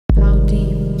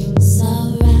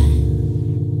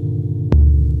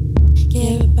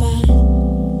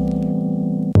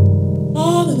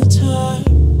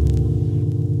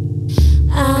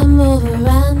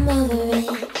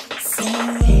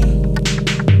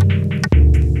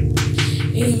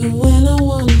even when I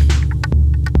wanna.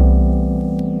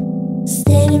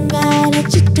 Standing right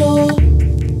at your door.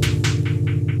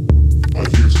 I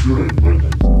think it's good, but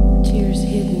Tears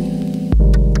hidden.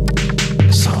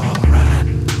 It's alright.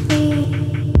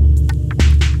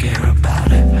 Care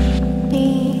about it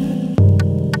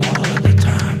all of the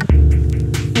time.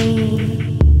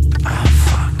 I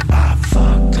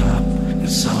fucked up.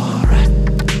 It's alright.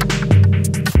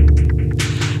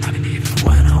 I mean, even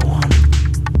when I want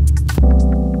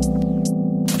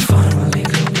to finally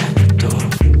go back the door.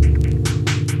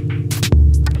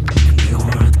 And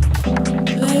you're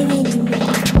Very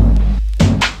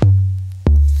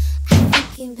I'm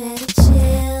thinking that it's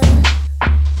chill.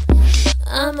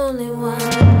 I'm only one.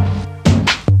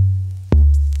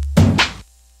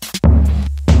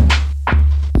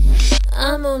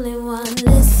 I'm only one.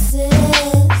 Listen,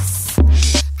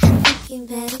 I'm thinking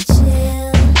that it's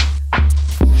chill.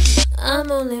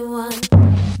 I'm only one.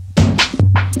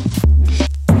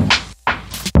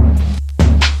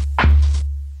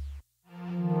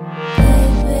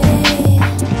 Baby,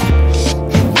 I'm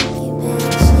thinking that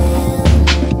it's chill.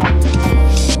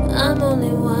 I'm only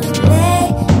one.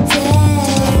 Lady,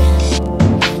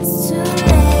 it's too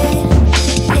late.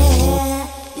 Yeah,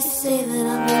 you say that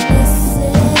I'm a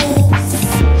missus.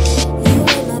 You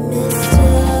ain't my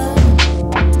mister.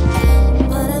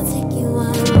 But I'll take you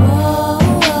on a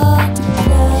roller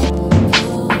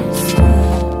coaster.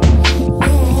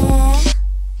 Yeah,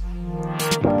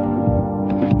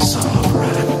 it's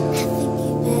alright.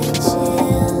 thinking that it's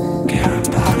chill. Care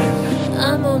about it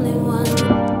I'm only one.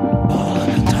 all of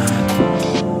the time.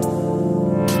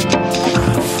 I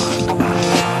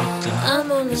fucked up.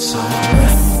 I'm only It's one.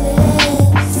 alright.